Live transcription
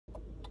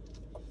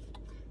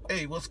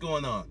Hey, what's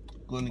going on?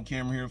 Glendon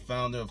Cameron here,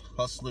 founder of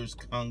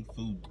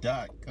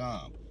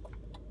HustlersKungFu.com.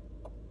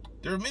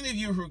 There are many of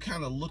you who are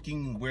kind of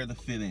looking where to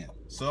fit in.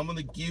 So I'm going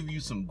to give you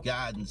some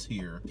guidance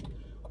here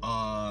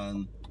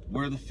on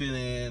where to fit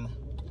in,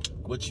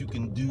 what you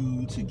can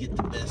do to get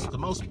the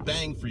most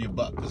bang for your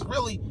buck. Because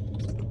really,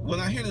 when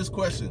I hear this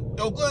question,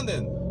 yo,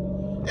 Glendon,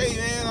 hey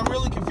man, I'm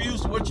really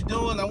confused with what you're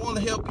doing. I want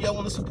to help you. I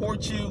want to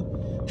support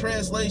you.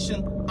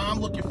 Translation, I'm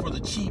looking for the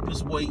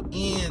cheapest way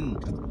in.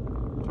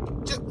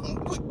 Just,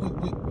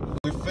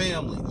 we're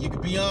family. You can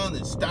be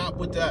honest. Stop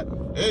with that.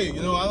 Hey, I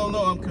don't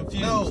know. I'm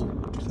confused.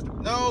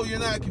 No, you're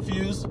not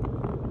confused.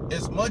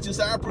 As much as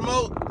I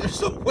promote,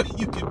 there's no way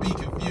you can be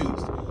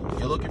confused.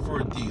 You're looking for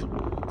a deal.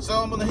 So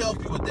I'm going to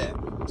help you with that.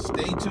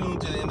 Stay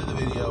tuned to the end of the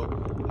video,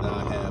 and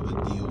I have a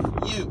deal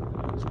for you.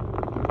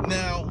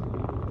 Now,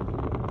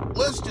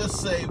 let's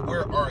just say,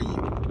 where are you?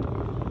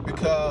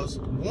 Because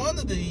one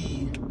of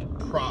the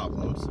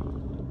problems,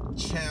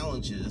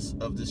 challenges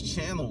of this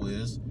channel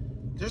is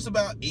there's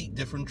about 8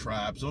 different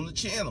tribes on the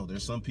channel.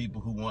 There's some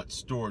people who want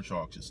storage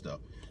auction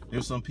stuff.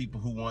 There's some people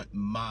who want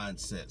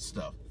mindset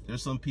stuff.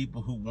 There's some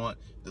people who want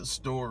the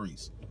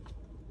stories.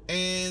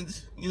 And,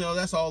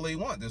 that's all they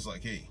want. It's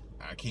like, hey,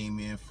 I came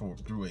in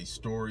through a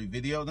story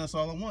video. That's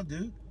all I want,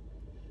 dude.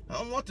 I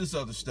don't want this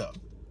other stuff.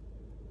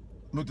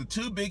 But the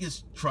 2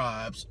 biggest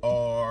tribes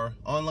are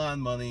online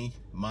money,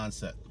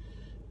 mindset.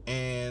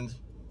 And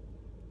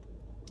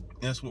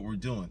that's what we're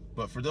doing.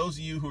 But for those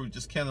of you who are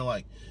just kind of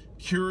like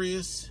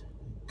curious,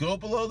 go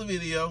below the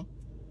video,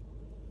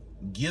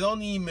 get on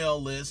the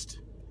email list,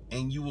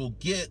 and you will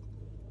get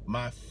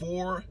my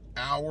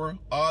 4-hour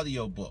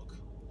audio book.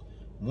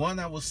 One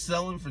I was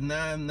selling for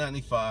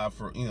 $9.95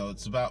 for,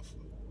 it's about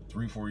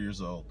 3-4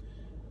 years old.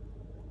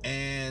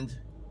 And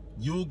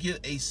you'll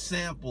get a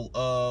sample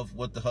of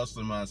what the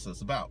Hustler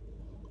Mindset's about.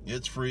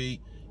 It's free.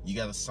 You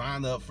got to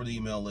sign up for the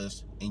email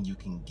list and you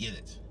can get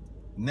it.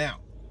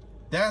 Now,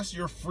 that's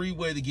your free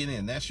way to get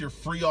in. That's your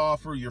free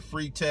offer, your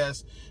free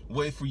test,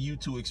 way for you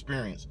to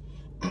experience.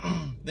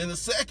 Then the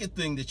second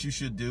thing that you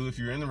should do if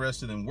you're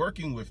interested in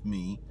working with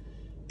me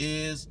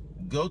is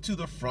go to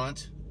the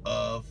front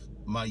of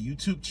my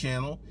YouTube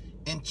channel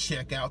and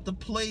check out the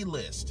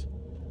playlist.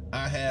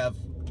 I have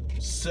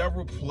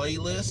several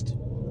playlists.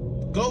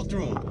 Go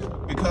through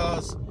them,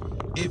 because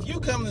if you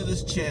come to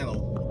this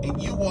channel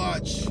and you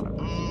watch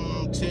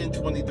 10,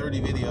 20,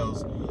 30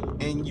 videos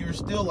and you're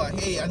still like,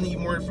 hey, I need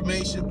more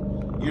information,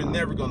 you're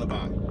never gonna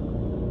buy.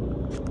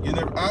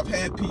 I've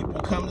had people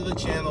come to the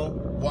channel,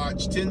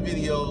 watch 10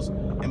 videos,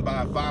 and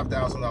buy a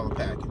 $5,000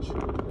 package.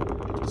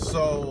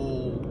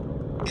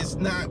 So it's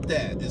not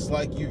that. It's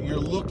like you're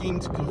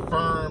looking to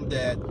confirm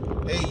that,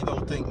 hey, you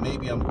don't think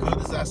maybe I'm good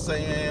as I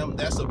say I am.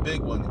 That's a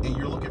big one. And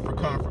you're looking for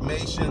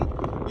confirmation.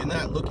 You're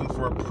not looking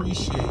for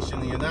appreciation.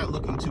 And you're not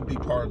looking to be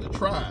part of the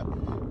tribe.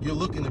 You're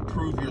looking to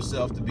prove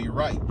yourself to be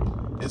right.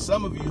 And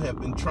some of you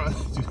have been trying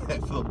to do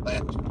that for the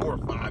last 4 or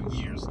 5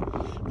 years,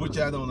 which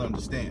I don't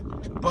understand.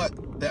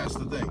 But that's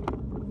the thing.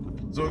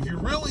 So if you're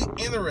really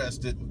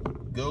interested,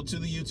 go to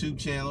the YouTube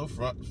channel,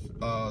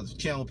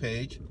 channel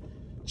page,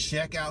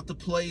 check out the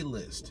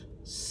playlist,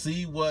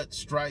 see what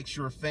strikes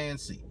your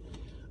fancy.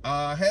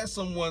 I had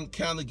someone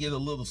kind of get a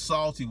little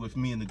salty with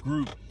me in the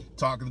group,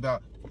 talking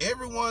about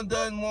everyone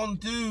doesn't want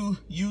to do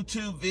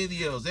YouTube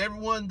videos.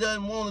 Everyone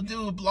doesn't want to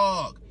do a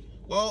blog.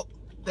 Well,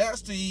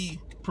 that's the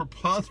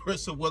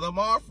preponderance of what I'm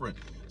offering.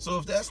 So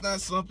if that's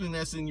not something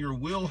that's in your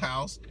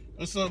wheelhouse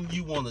or something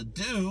you want to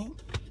do,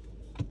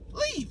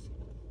 leave.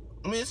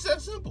 I mean, it's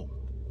that simple.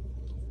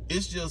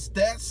 It's just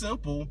that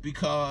simple,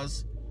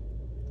 because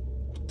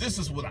this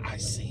is what I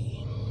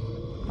see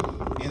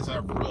as I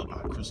rub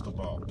my crystal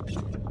ball.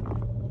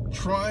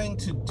 Trying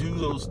to do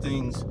those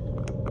things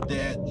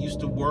that used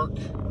to work,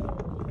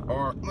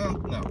 or, well,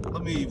 no,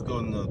 let me go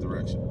in another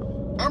direction.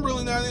 I'm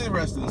really not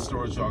interested in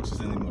storage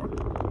auctions anymore.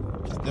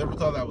 Never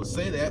thought I would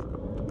say that.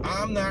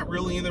 I'm not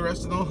really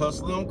interested in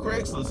hustling on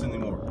Craigslist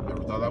anymore.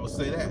 Never thought I would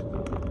say that.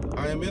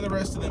 I am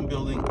interested in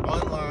building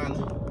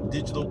online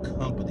digital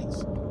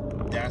companies.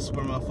 That's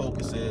where my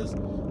focus is.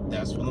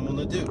 That's what I'm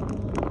going to do.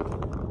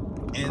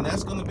 And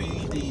that's going to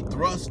be the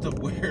thrust of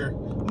where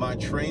my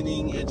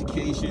training,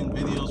 education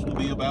videos will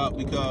be about,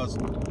 because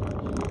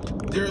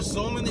there are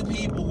so many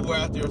people who are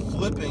out there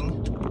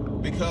flipping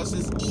because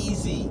it's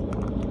easy.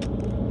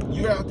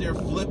 You're out there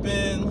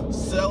flipping,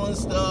 selling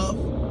stuff.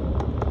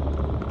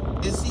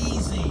 It's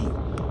easy.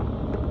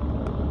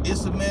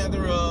 It's a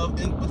matter of,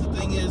 but the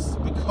thing is,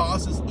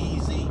 because it's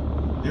easy,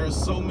 there are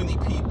so many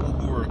people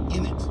who are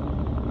in it.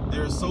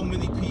 There are so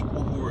many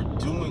people who are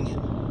doing it.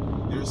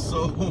 There are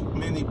so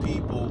many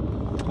people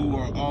who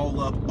are all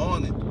up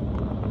on it.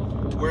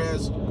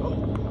 Whereas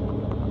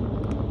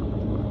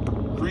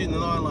creating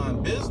an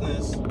online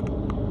business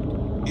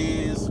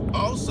is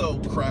also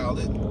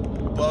crowded,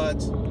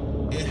 but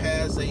it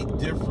has a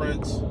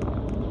different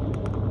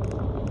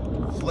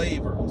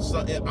flavor. So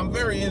I'm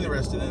very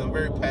interested and I'm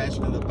very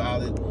passionate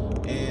about it,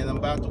 and I'm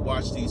about to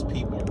watch these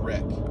people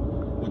wreck,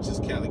 which is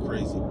kind of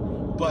crazy.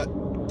 But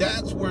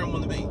that's where I'm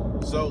going to be.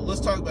 So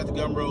let's talk about the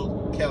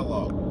Gumroad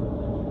catalog.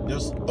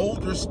 There's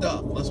older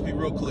stuff. Let's be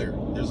real clear.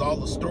 There's all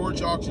the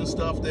storage auction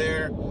stuff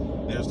there.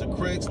 There's the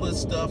Craigslist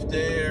stuff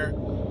there.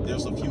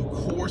 There's a few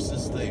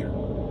courses there.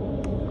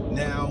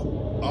 Now,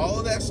 all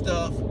of that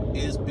stuff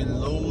is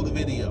below the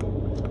video.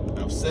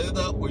 I've set it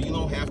up where you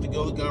don't have to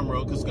go to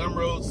Gumroad, because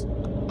Gumroad's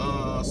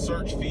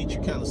search feature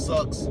kind of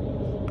sucks,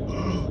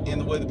 and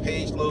the way the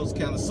page loads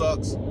kind of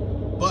sucks,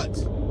 but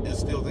I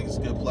still think it's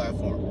a good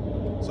platform.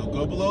 So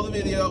go below the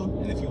video,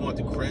 and if you want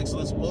the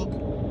Craigslist book,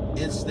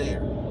 it's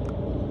there.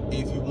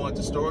 If you want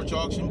the storage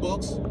auction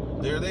books,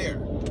 they're there.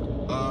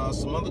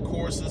 Some other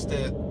courses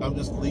that I'm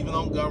just leaving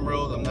on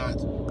Gumroad, I'm not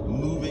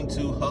moving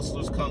to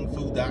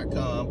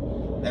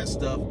hustlerskungfu.com, that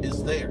stuff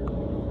is there.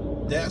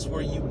 That's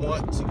where you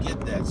want to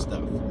get that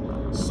stuff.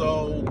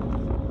 So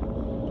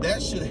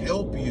that should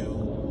help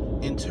you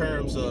in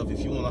terms of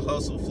if you want to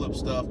hustle, flip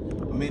stuff.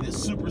 I made it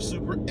super,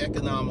 super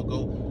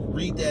economical.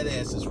 Read that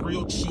ass. It's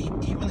real cheap.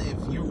 Even if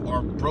you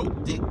are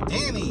broke Dick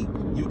Danny,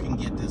 you can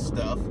get this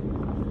stuff.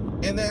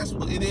 And that's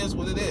what it is,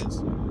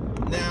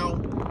 Now,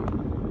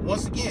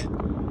 once again,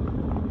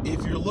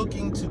 if you're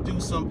looking to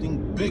do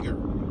something bigger,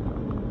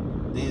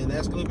 then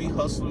that's going to be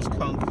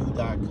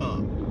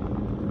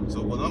hustlerskungfu.com.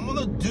 So what I'm going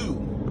to do,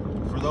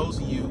 for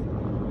those of you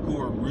who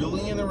are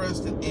really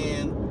interested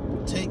in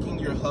taking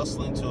your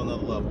hustling to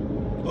another level.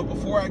 But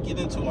before I get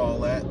into all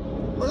that,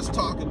 let's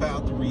talk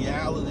about the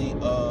reality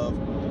of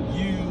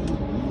you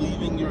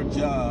leaving your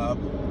job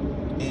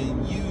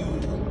and you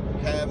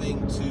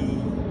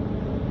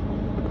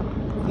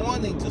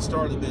wanting to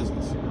start a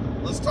business.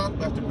 Let's talk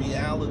about the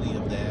reality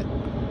of that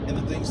and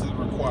the things that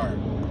are required.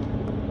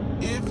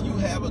 If you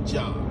have a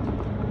job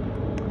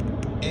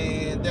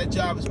and that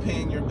job is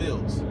paying your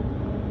bills,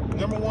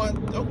 number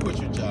one, don't quit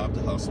your job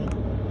to hustle.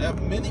 There are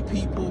many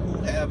people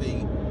who have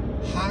a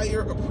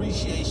higher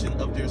appreciation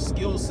of their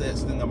skill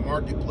sets than the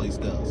marketplace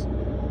does.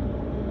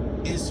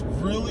 It's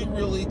really,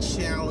 really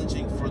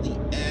challenging for the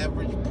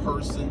average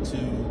person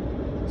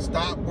to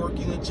stop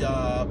working a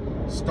job,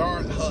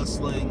 start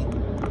hustling,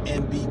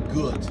 and be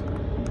good.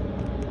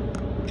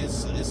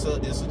 It's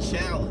a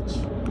challenge.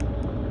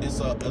 It's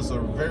a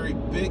very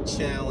big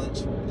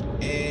challenge,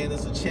 and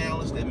it's a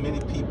challenge that many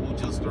people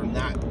just are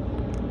not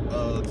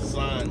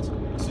designed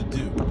to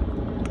do.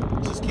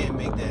 Just can't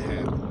make that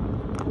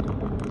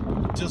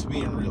happen. Just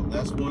being real.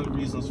 That's one of the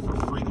reasons for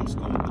Freedom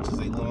School, which is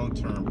a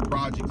long-term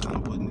project that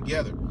I'm putting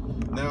together.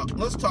 Now,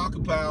 let's talk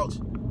about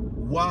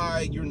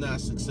why you're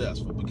not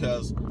successful,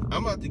 because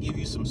I'm about to give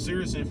you some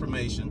serious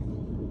information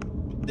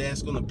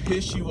that's going to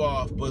piss you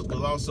off, but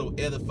will also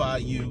edify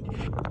you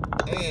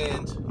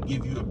and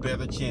give you a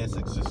better chance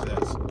at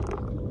success.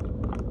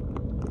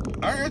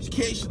 Our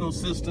educational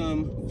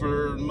system,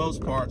 for the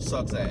most part,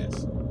 sucks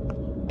ass.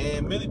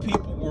 And many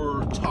people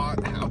were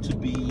taught how to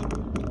be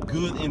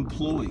good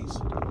employees.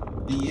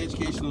 The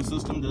educational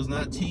system does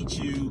not teach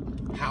you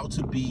how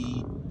to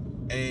be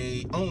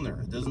a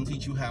owner. It doesn't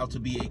teach you how to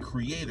be a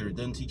creator. It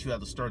doesn't teach you how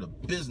to start a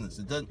business.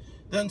 It doesn't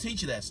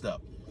teach you that stuff.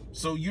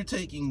 So you're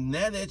taking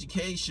that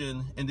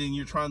education and then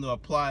you're trying to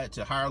apply it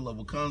to higher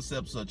level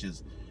concepts such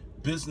as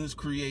business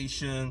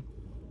creation,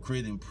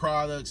 creating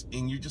products,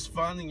 and you're just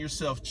finding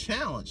yourself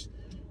challenged.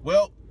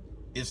 Well,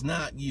 it's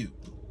not you.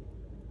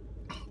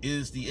 It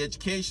is the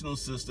educational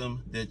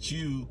system that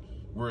you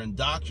were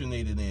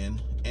indoctrinated in,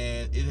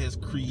 and it has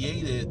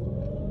created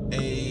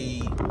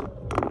a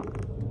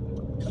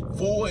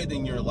void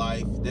in your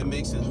life that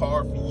makes it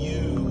hard for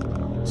you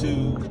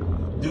to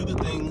do the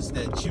things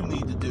that you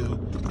need to do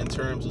in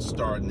terms of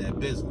starting that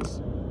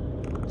business.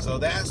 So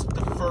that's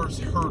the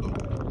first hurdle.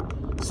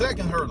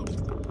 Second hurdle,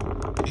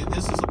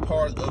 this is a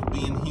part of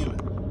being human.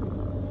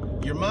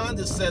 Your mind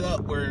is set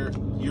up where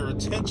your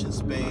attention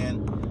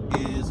span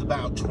is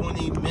about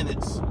 20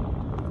 minutes.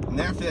 And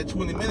after that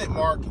 20-minute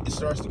mark, it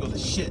starts to go to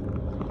shit.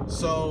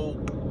 So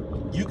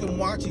you can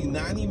watch a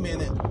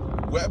 90-minute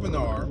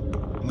webinar,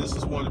 and this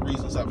is one of the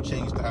reasons I've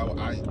changed how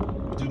I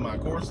do my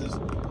courses,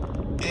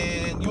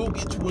 and you'll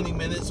get 20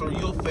 minutes or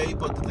you'll fade,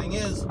 but the thing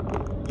is,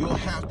 you'll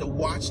have to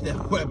watch that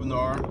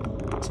webinar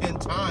 10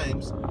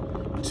 times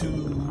to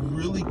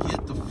really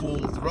get the full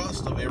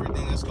thrust of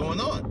everything that's going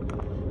on,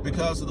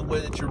 because of the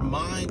way that your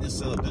mind is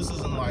set up. This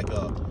isn't like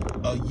a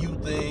you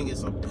thing,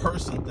 it's a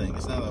person thing.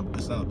 It's not a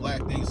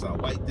black thing, it's not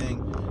a white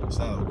thing, it's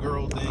not a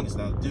girl thing, it's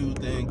not a dude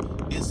thing,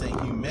 it's a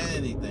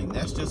humanity thing.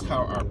 That's just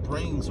how our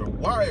brains are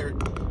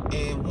wired.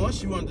 And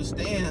once you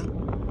understand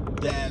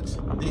that,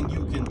 then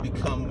you can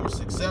become more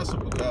successful,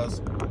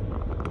 because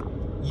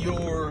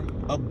your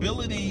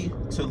ability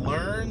to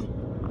learn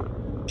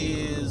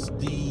is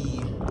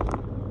the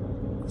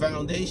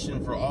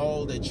foundation for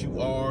all that you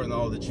are and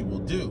all that you will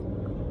do.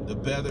 The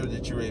better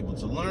that you're able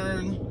to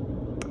learn,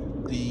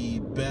 the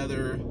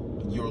better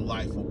your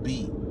life will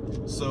be.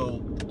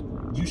 So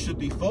you should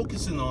be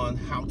focusing on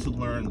how to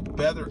learn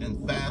better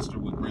and faster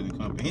with greater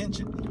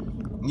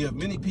comprehension. You have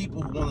many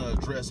people who want to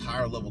address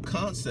higher level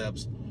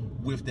concepts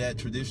with that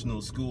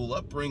traditional school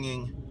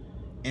upbringing,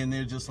 and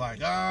they're just like,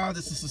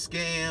 this is a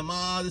scam,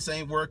 this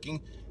ain't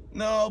working.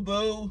 No,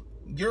 boo,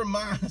 your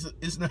mind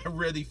is not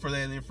ready for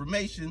that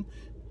information.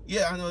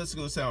 Yeah, I know this is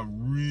going to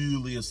sound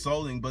really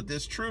assaulting, but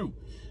that's true.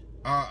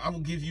 I will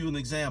give you an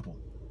example.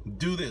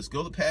 Do this.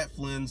 Go to Pat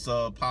Flynn's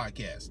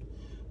podcast.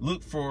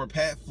 Look for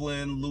Pat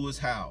Flynn, Lewis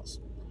Howes.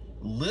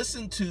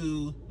 Listen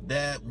to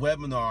that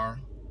webinar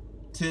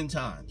 10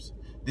 times.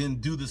 Then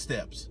do the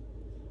steps.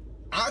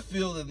 I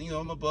feel that,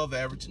 I'm above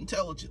average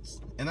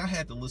intelligence. And I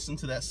had to listen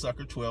to that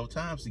sucker 12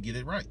 times to get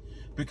it right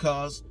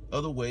because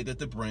of the way that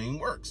the brain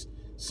works.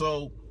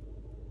 So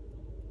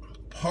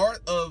part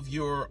of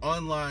your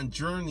online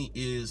journey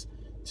is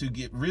to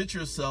get rid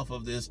yourself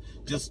of this.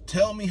 Just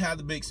tell me how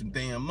to make some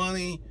damn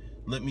money.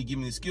 Let me give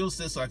me the skill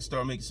set so I can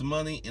start making some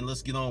money, and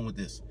let's get on with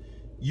this.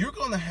 You're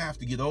going to have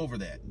to get over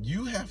that.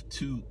 You have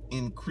to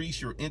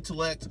increase your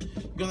intellect.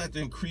 You're going to have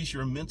to increase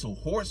your mental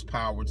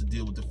horsepower to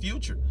deal with the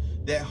future.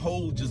 That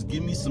whole just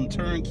give me some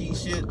turnkey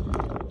shit,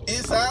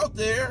 it's out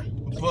there,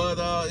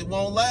 but it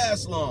won't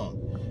last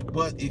long.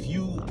 But if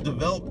you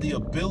develop the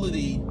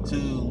ability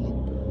to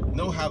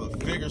know how to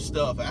figure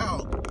stuff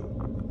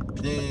out,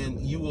 then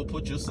you will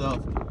put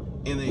yourself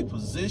in a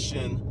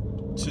position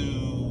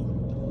to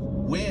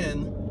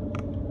win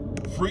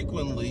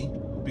frequently,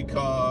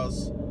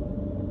 because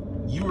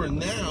you are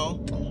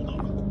now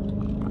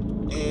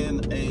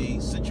in a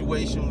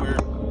situation where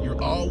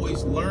you're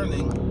always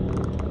learning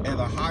at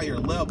a higher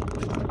level,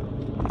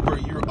 where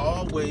you're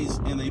always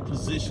in a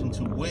position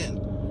to win,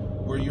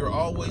 where you're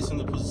always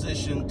in a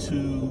position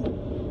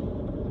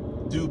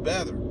to do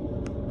better.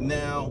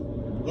 Now,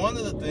 one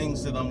of the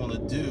things that I'm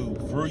going to do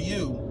for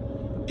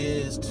you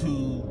is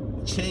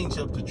to change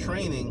up the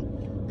training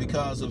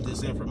because of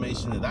this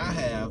information that I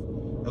have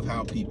of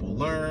how people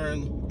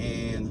learn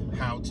and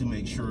how to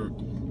make sure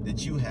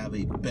that you have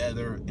a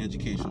better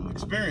educational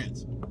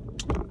experience.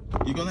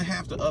 You're going to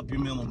have to up your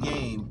mental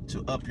game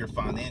to up your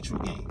financial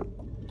game.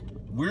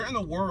 We're in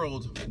a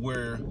world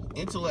where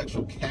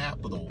intellectual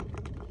capital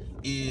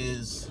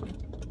is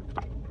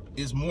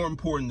more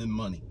important than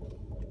money.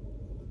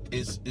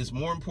 It's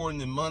more important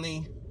than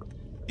money.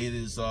 It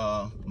is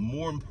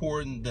more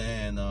important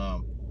than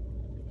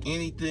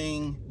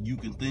anything you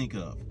can think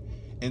of.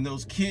 And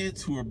those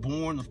kids who are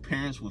born of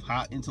parents with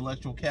high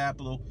intellectual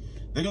capital,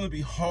 they're going to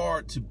be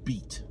hard to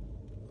beat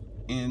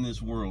in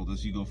this world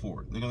as you go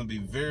forward. They're going to be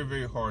very,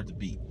 very hard to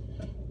beat.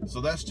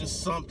 So that's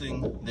just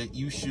something that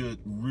you should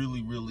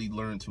really, really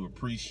learn to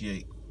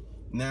appreciate.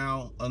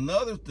 Now,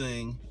 another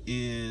thing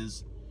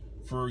is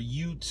for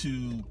you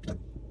to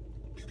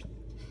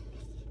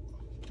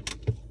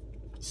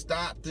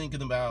stop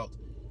thinking about,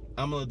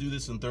 I'm going to do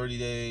this in 30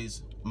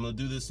 days. I'm going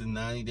to do this in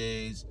 90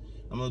 days.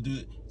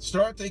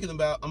 Start thinking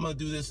about, I'm going to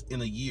do this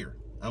in a year.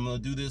 I'm going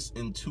to do this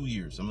in 2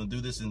 years. I'm going to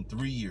do this in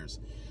 3 years.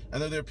 I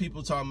know there are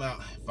people talking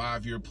about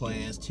 5-year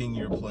plans,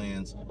 10-year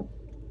plans.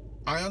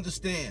 I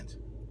understand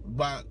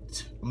why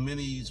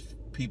many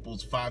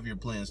people's 5-year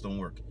plans don't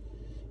work.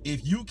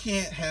 If you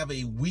can't have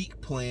a week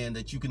plan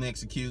that you can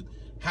execute,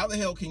 how the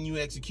hell can you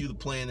execute a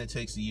plan that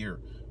takes a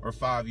year or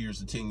 5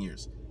 years or 10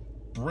 years?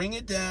 Bring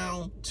it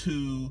down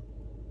to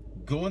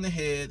going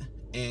ahead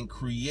and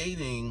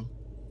creating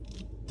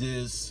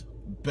this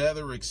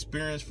better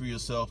experience for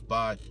yourself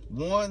by,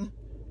 one,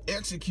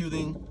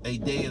 executing a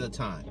day at a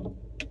time.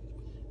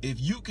 If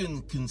you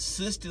can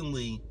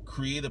consistently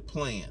create a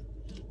plan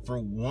for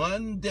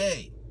one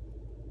day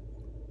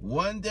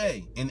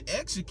and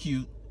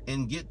execute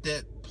and get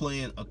that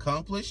plan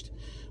accomplished,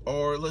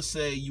 or let's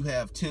say you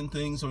have 10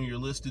 things on your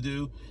list to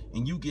do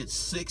and you get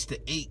 6 to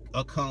 8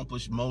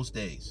 accomplished most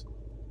days,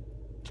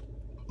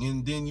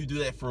 and then you do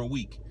that for a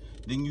week,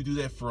 then you do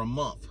that for a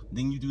month,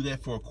 then you do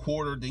that for a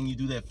quarter, then you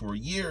do that for a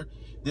year,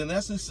 then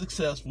that's a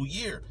successful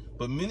year.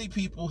 But many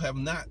people have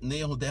not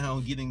nailed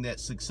down getting that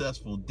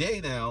successful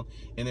day down,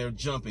 and they're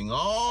jumping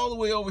all the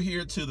way over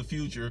here to the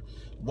future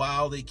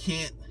while they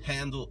can't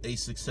handle a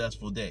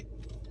successful day.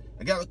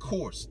 I got a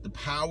course, The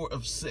Power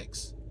of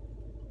 6.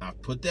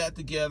 I've put that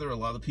together. A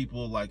lot of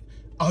people are like,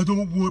 I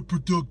don't want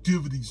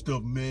productivity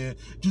stuff, man.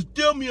 Just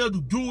tell me how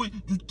to do it.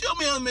 Just tell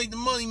me how to make the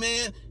money,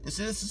 man. And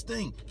so this is the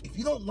thing. If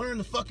you don't learn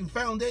the fucking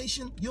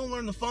foundation, you don't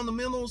learn the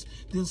fundamentals,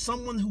 then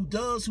someone who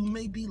does, who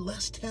may be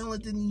less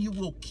talented than you,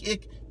 will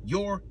kick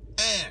your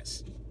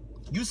ass.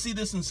 You see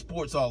this in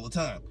sports all the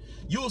time.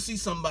 You'll see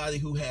somebody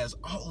who has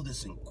all of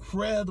this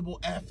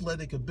incredible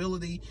athletic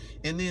ability,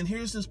 and then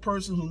here's this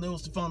person who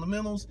knows the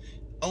fundamentals,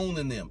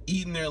 owning them,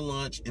 eating their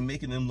lunch, and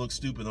making them look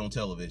stupid on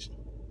television.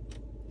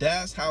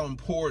 That's how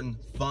important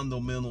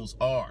fundamentals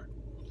are.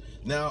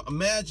 Now,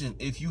 imagine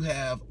if you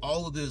have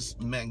all of this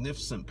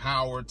magnificent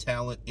power,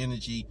 talent,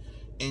 energy,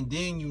 and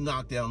then you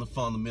knock down the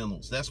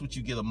fundamentals. That's what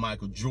you get of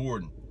Michael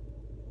Jordan.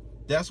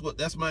 That's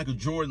Michael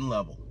Jordan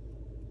level.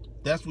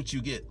 That's what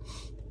you get.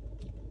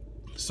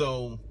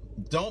 So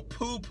don't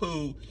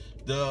poo-poo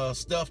the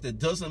stuff that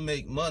doesn't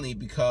make money,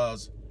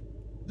 because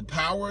The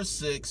Power of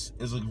 6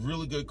 is a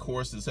really good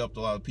course that's helped a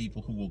lot of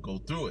people who will go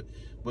through it.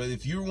 But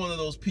if you're one of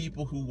those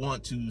people who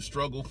want to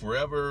struggle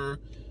forever,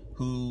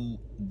 who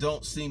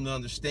don't seem to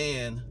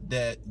understand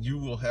that you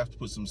will have to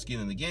put some skin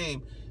in the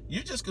game,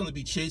 you're just going to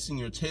be chasing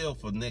your tail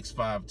for the next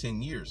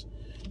 5-10 years.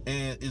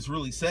 And it's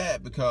really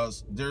sad,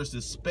 because there's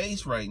this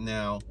space right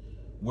now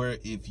where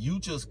if you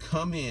just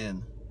come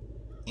in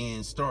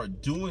and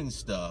start doing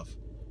stuff,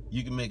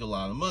 you can make a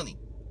lot of money.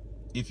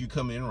 If you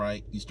come in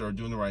right, you start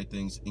doing the right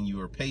things, and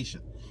you are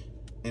patient.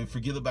 And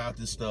forget about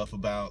this stuff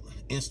about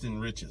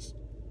instant riches.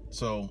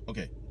 So,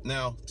 okay,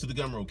 now to the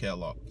Gumroad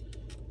catalog.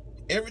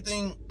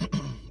 Everything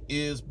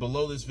is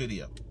below this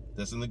video.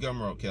 That's in the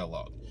Gumroad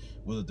catalog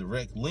with a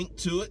direct link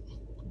to it.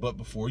 But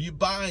before you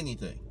buy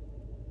anything,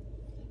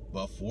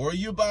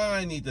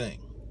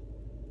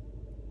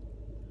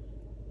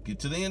 get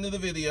to the end of the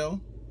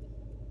video,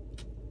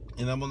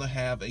 and I'm going to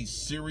have a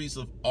series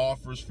of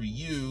offers for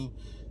you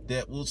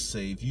that will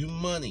save you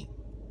money.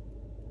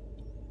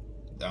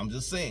 I'm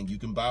just saying, you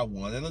can buy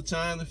one at a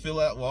time to fill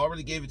out. Well, I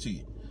already gave it to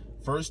you.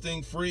 First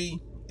thing free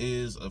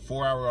is a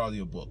 4-hour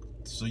audiobook,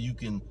 so you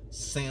can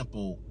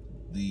sample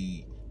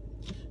the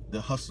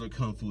Hustler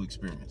Kung Fu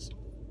experience.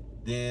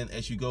 Then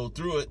as you go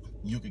through it,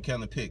 you can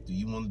kind of pick, do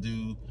you want to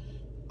do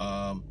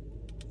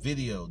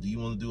video? Do you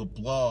want to do a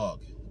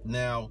blog?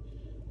 Now,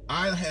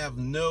 I have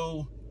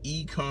no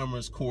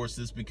e-commerce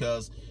courses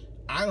because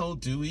I don't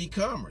do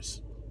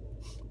e-commerce.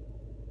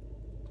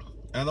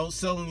 I don't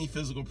sell any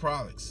physical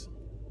products.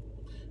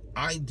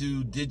 I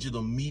do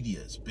digital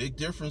media. It's a big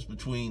difference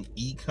between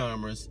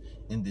e-commerce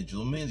and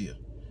digital media,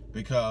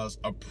 because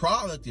a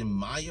product, in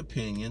my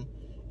opinion,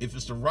 if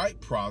it's the right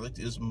product,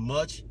 is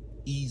much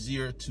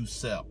easier to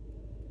sell.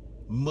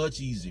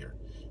 Much easier.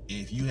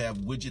 If you have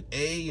widget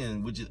A,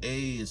 and widget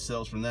A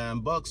sells for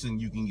 $9,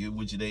 and you can get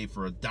widget A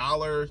for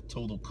 $1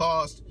 total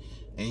cost,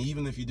 and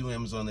even if you do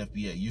Amazon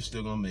FBA, you're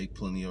still gonna make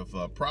plenty of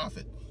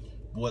profit.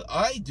 What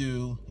I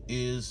do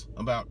is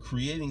about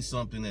creating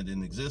something that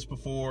didn't exist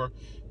before,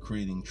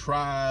 creating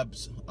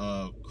tribes,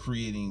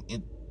 creating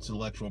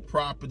intellectual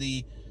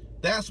property.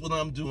 That's what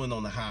I'm doing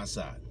on the high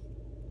side.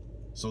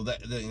 So that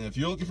if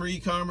you're looking for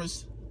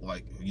e-commerce,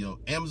 like, you know,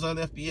 Amazon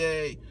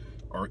FBA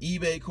or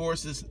eBay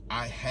courses,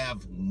 I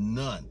have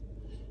none.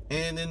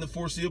 And in the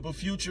foreseeable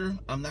future,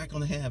 I'm not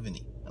going to have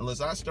any.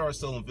 Unless I start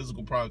selling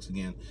physical products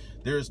again,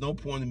 there is no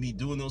point in me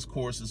doing those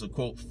courses or,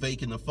 quote,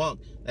 faking the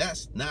funk.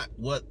 That's not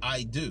what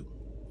I do.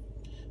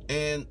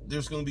 And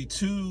there's going to be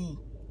 2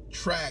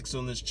 tracks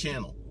on this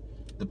channel.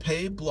 The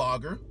paid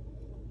blogger,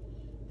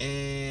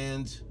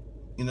 and,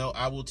 you know,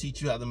 I will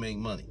teach you how to make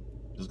money.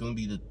 There's going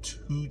to be the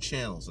 2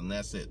 channels, and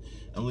that's it.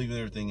 I'm leaving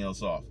everything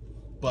else off.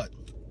 But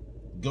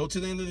go to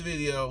the end of the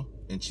video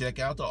and check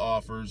out the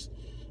offers,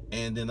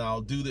 and then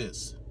I'll do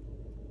this.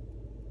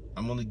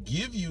 I'm going to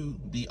give you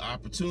the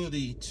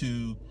opportunity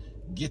to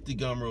get the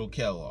Gumroad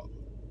catalog.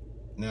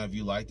 Now, if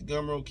you like the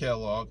Gumroad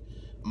catalog,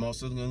 I'm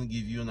also going to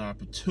give you an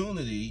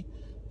opportunity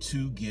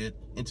to get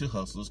into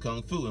Hustlers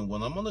Kung Fu. And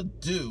what I'm going to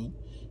do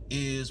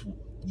is,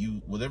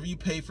 whatever you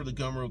pay for the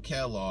Gumroad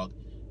catalog,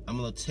 I'm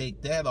going to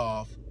take that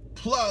off,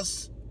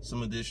 plus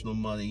some additional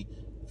money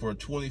for a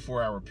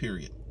 24-hour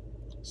period.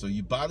 So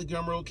you buy the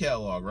Gumroad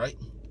catalog, right?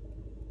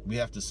 We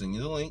have to send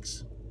you the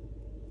links,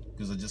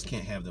 because I just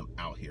can't have them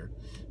out here.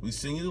 We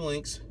send you the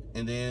links,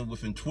 and then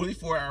within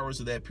 24 hours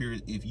of that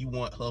period, if you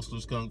want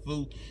Hustlers Kung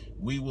Fu,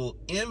 we will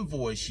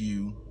invoice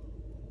you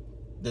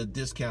the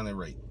discounted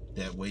rate.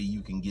 That way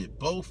you can get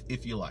both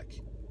if you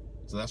like.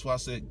 So that's why I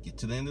said, get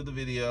to the end of the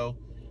video.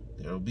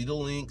 There will be the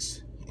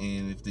links,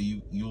 and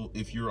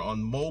if you're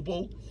on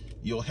mobile,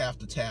 you'll have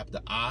to tap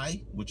the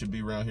I, which will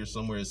be around here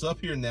somewhere. It's up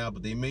here now,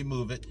 but they may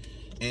move it.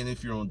 And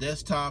if you're on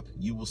desktop,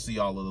 you will see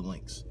all of the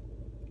links.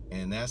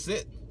 And that's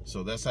it.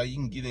 So that's how you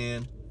can get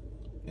in,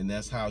 and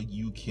that's how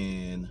you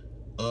can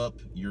up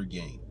your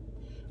game.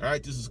 All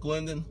right, this is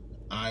Glendon.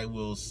 I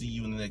will see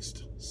you in the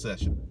next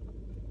session.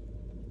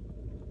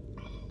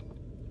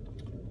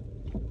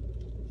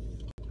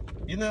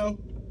 You know,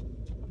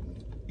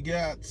 you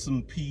got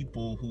some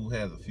people who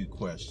had a few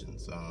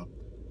questions.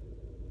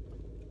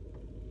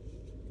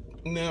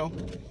 Now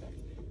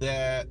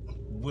that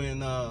when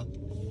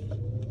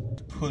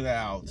put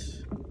out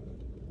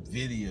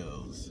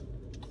videos,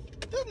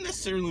 doesn't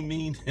necessarily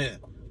mean that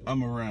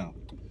I'm around,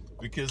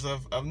 because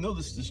I've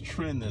noticed this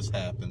trend that's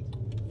happened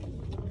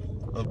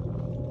of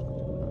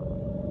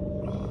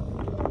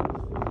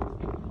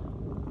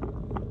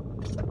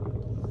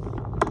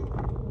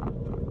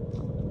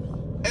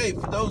hey,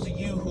 for those of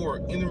you who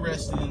are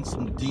interested in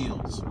some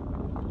deals,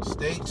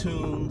 stay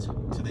tuned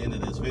to the end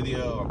of this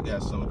video. I've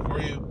got something for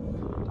you,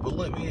 but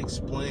let me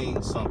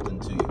explain something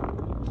to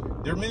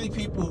you. There are many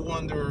people who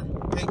wonder,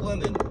 hey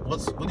Glendon,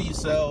 what do you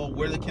sell?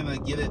 Where can I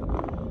get it?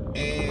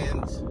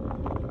 And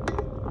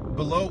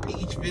below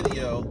each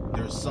video,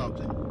 there's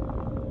something.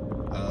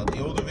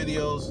 The older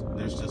videos,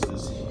 there's just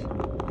this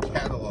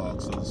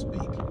catalog, so to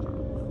speak.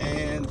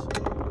 And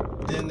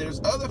then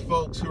there's other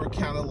folks who are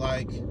kind of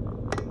like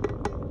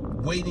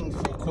waiting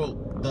for,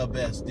 quote, the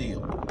best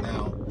deal.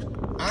 Now,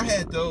 I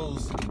had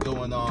those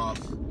going off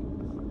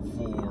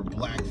for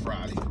Black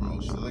Friday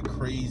promotions. They're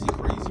crazy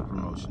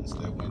promotions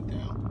that went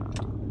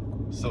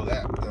down. So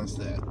that's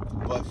that.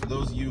 But for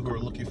those of you who are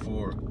looking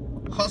for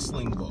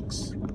hustling books,